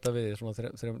þurfum að bæta við svona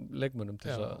þrejum leikmönnum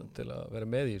til að vera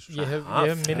með í þessu. Ég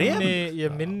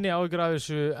hef minni áhyggjur af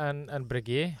þessu en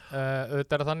Bryggi.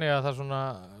 Auðvitað er þannig að það er svona,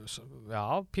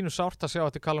 pínu sárt að sjá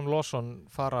að Callum Lawson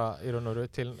fara í raun og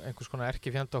veru til einhvers konar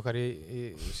erkifjandi okkar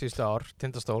í síðustu ár,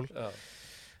 Tindastól. Já.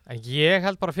 En ég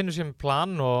held bara að finna sér með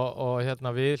plan og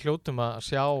við hljótum að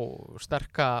sjá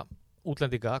sterka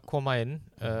útlendinga koma inn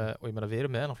og ég meina við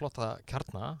erum með hennar flotta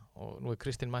kjarna og nú er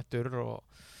Kristín mættur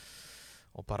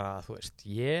og bara þú veist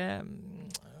ég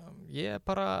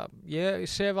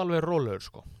sef alveg rólegur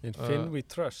sko. In Finn we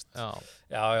trust. Já,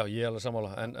 ég er alveg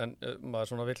sammála en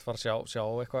maður svona vill fara að sjá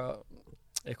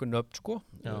eitthvað nöfn sko.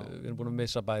 Við erum búin að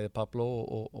missa bæði Pablo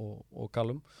og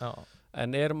Callum. Já.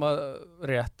 En erum að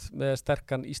rétt með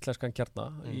sterkan íslenskan kjarna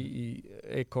í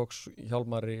Eikóks,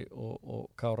 Hjálmari og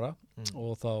Kára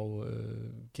og þá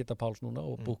Kitta Páls núna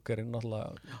og Búkerinn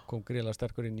náttúrulega kom gríðlega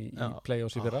sterkur inn í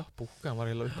play-offs í fyrra. Búkerinn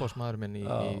var eiginlega uppáhaldsmaður minn í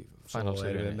finals.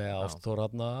 Svo erum við með Ástþór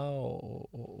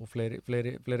og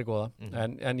fleiri góða.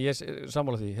 En ég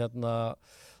sammála því,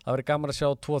 það verður gaman að sjá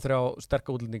 2-3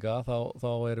 sterka útlendinga, þá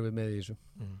erum við með í þessu.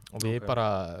 Og við bara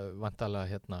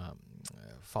vantarlega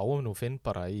fáum nú Finn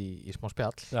bara í smá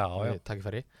spjall. Já.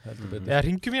 Tækifæri. Eða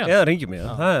ringjum í hann. Eða ringjum í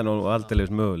hann, það er nú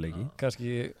aldeilis möguleiki. Kannski,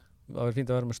 það verður fínt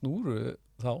að vera með snúru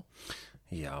þá.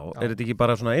 Já, er þetta ekki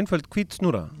bara svona einföld hvít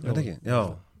snúra? Er þetta ekki? Já.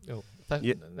 Jú.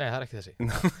 Nei, það er ekki þessi.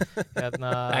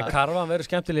 En karvan verður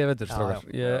skemmtilega vetur, strákar.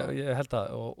 Ég held það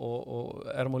og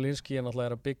Ermolinski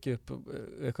náttúrulega að byggja upp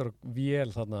ykkur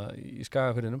vél þarna í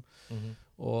Skagafirðinum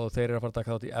og þeir að fara að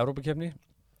taka þátt í Evrópukeppni.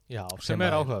 Já, sem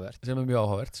er áhugavert. Sem er mjög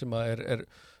áhugavert, sem er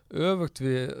öfugt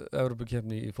við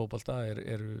Evrópukeppni í fótbolta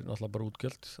eru náttúrulega bara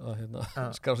útgjöld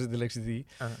að skrá sig til leiks í því.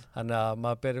 Þannig að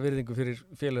maður ber virðingu fyrir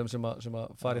félögum sem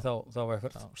að fara í þá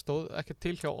vegferð. Stóð ekki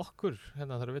til hjá okkur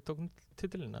þegar við tókum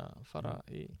titilinn að fara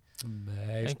í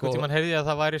einhvern tímann heyrði ég að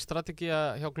það væri strategía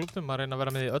hjá klúbbnum að reyna að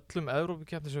vera með í öllum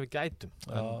Evrópukeppni sem við gætum.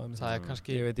 En það er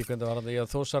kannski... Ég veit ekki hvernig það var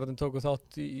þarna. Þórsarðin tóku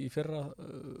þátt í fyrra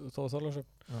Þór Þorláksson.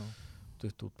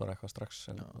 Dutt út bara eitthvað strax.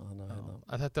 En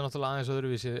þetta er náttúrulega aðeins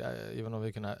öðruvísi. Ég var nú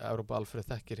viðkynna að Evrópa Alfreð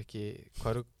þekkir ekki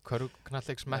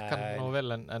körfuknalleiksmekkan nógu vel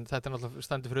en þetta er náttúrulega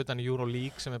stendur fyrir utan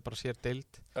Euroleague sem er bara sér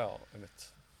deild. Já, einmitt.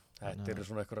 Þetta eru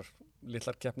svona einhverjar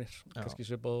litlar keppnir, kannski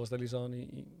svipað og að lýsa hann í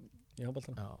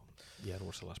handboltanum. Já, ég er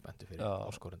rosalega spenntur fyrir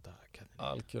áskorundakeppninni.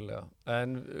 Algjörlega.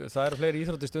 En það eru fleiri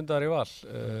íþróttistundar í val.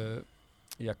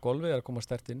 Já, golfið að koma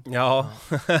sterkt inn. Já.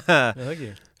 Það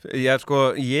ekki?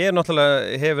 Ég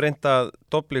náttúrulega hef reynt að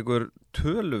doppla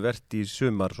töluvert í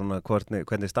sumar svona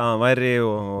hvernig staðan væri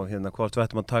og hvort við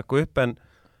ættum að taka upp en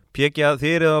PGA,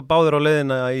 þið eru báðir á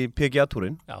leiðina í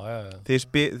PGA-túrin. Já.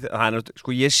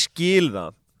 Ég skil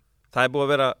það. Það er búið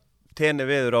að vera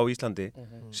tenni veður á Íslandi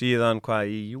síðan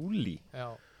í júlí. Já.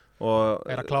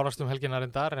 Er að klárast helgina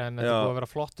reyndar en þetta er búið að vera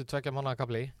flottu 2 mánaða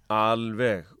kafli.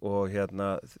 Alveg og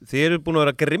þið eru búin að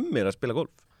vera grimmir að spila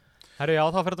golf. Herru, já,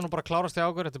 þá fer þetta nú bara að klárast í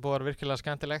águr. Þetta er búið að vera virkilega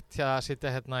skemmtilegt að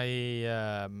sitja í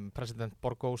President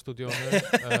Borgó stúdíónu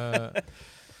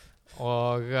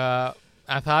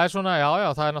en það er svona, já,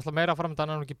 það er náttúrulega meira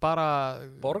framöndan en ekki bara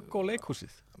Borgó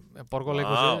leikhúsið. Borgó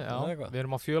leikhúsið, já. Við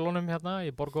erum á fjölunum í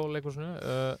Borgó leikhúsinu.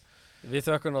 Við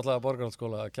þökkum náttúrulega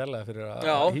Borgarholtsskóla kærlega fyrir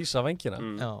að hýsa vængina.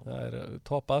 Það er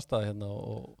topp aðstæða hérna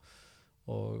og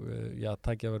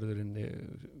tækjaverðurinn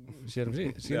sér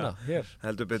sína hér.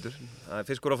 Heldur betur. Það er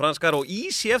fiskur og franskar og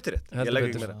ís í eftir þetta. Heldur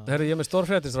betur. Herru, ég er með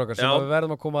stórfréttistrákar sem við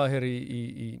verðum að koma hér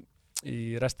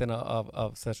í restina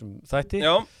af þessum þætti.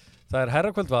 Já. Það er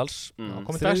Herrakvölds Vals,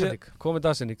 komið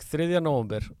dagsetning, 3.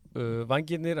 nóvember.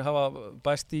 Vængirnir hafa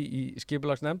bæst í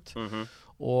skipulagsnefnd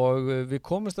og við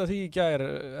komumst að því í gær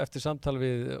eftir samtal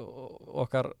við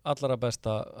okkar allra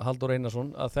besta Halldór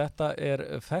Einarsson að þetta er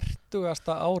 40.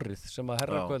 árið sem að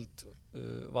Herrakvöld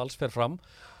Vals fer fram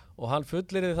og hann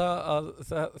fullyrði það að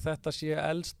þetta sé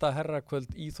elsta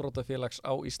herrakvöld íþróttafélags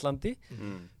á Íslandi.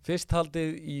 Fyrst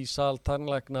haldið í sal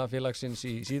tannlæknafélagsins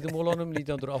í Síðumúlunum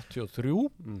 1983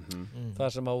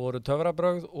 þar sem að voru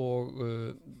töfrabrögð og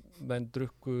menn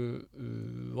drukku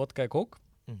vodka í kók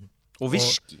og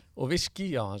viski. Og viski,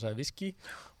 já, hann sagði viski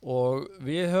og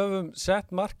við höfum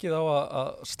sett markið á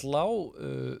að slá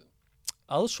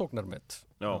aðsóknarmet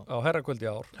á herrakvöld í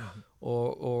ár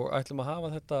og ætlum að hafa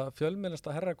þetta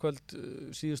fjölmennasta herrakvöld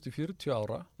síðustu 40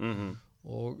 ára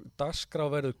og dagskrá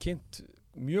verður kynnt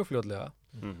mjög fljótlega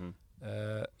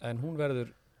en hún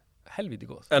verður helvíti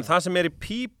góð. En það sem er í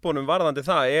pípunum varðandi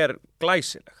það er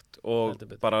glæsilegt og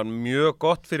bara mjög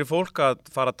gott fyrir fólk að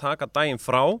fara að taka daginn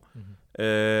frá.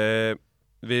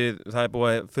 Það er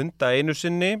búið að funda einu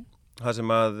sinni það sem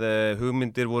að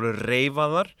hugmyndir voru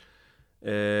reifaðar.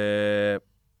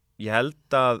 Ég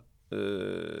held að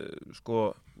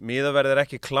miðaverð er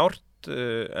ekki klárt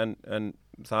en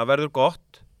það verður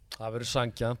gott. Það verður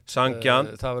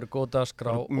sanngjarnt. Það verður góð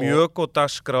dagskrá. Mjög góð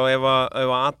dagskrá ef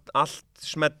allt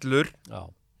smellur. Já.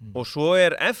 Og svo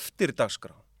er eftir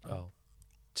dagskrá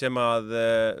sem að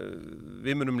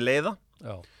við munum leiða.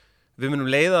 Já. Við munum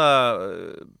leiða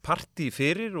partí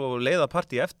fyrir og leiða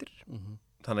partí eftir.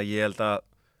 Þannig að ég held að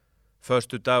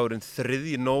föstudagurinn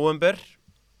 3. nóvember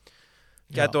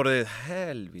gæti orðið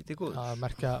helvíti góður.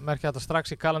 Merkja þetta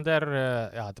strax í kalender,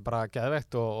 þetta er bara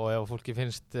geðveikt og ef fólki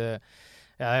finnst,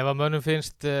 ef að mönnum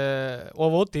finnst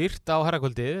of ódýrt á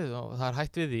herrakvöldið og það er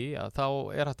hætt við því, þá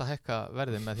er hægt að hækka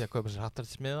verðið með því að kaupa sér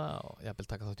hattrættismiða og jafnvel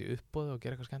taka þátt í uppboði og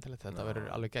gera eitthvað skemmtilegt. Þetta verður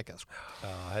alveg geggjað.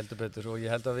 Já, heldur betur og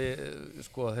ég held að við,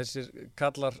 þessir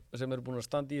kallar sem eru búin að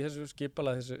standa í þessu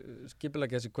skipulagi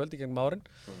þessi kvöldi gegnum árin,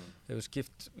 hefur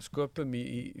skipt sköpum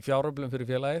í fjáröflum fyrir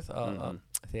félagið að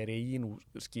þeir eigi nú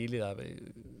skilið af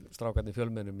strákandi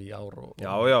fjölmennum í ár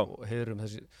og heiðrum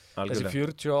þessi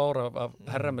 40 ára af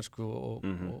herramennsku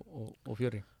og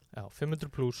fjöri. Já, 500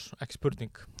 pluss, ekki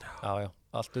spurning. Já,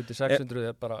 allt undir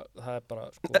 600 það er bara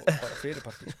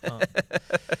fyrirparti.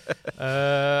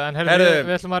 En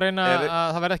við ætlum að reyna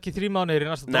að það verði ekki 3 mánuðir í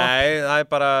næsta drop. Nei, það er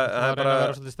bara... Það er að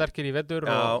vera svolítið sterkir í vetur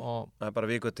og... það er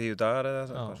bara viku 10 dagar eða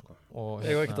það, sko.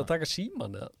 Ég var ekkert að taka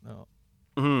síman eða? Já.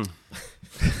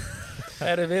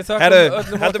 Við þökkum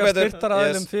öllum okkar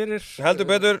styrktaraðilum fyrir... Heldur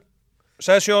betur,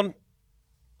 Sesjón,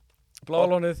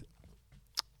 Bláalónið,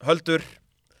 Heldur,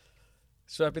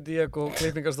 Sveppi Díak og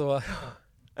klippingarstofa,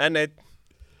 N1,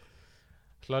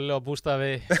 Hlöllu á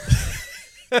bústafi.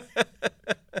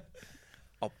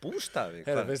 Á bústafi?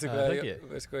 Veistu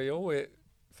hvað Jói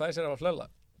fæði sér á að hlölla?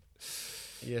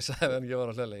 Ég sagði hann ekki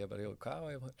var að hlölla, ég bara, Jói, hvað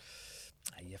var ég að...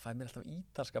 Ég fæ mér alltaf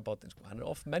ítalska bátinn, sko. Hann er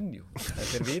off menu.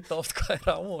 Þeir vita oft hvað er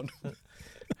á honum.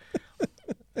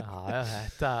 Já,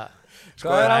 þetta...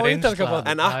 Hvað er á ítalska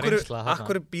bátinn? En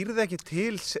akkur býrði ekki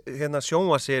til hérna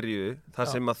sjónvarseríu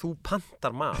þar sem að þú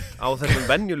pantar mat á þessum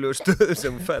venjulegu stöðum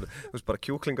sem þú ferð. Þú veist, bara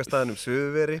kjúklingastaðinum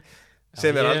Suðurveri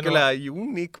sem er algjörlega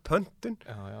uník pöntun.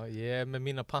 Já, ég er með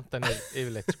mína pantanir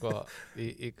yfirleitt, sko, á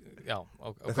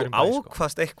þú hverjum bæ, sko.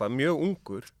 ákvast eitthvað mjög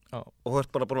ungur og þú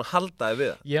ert bara búin að halda þig við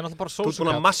það. Ég er náttúrulega bara sósukall. Þú ert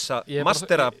búin að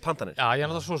mastera pantanir. Já, ég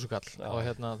er náttúrulega sósukall og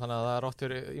þannig að það er oft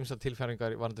verið ýmsar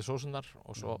tilfæringar varðandi sósunar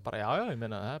og svo bara, ég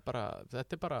meina,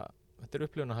 þetta er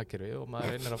upplifunarhagkerfi og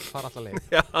maður reynir að fara alla leið.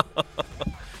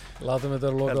 Látum þetta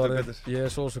að loka orðið. Ég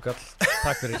er sósukall.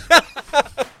 Takk fyrir.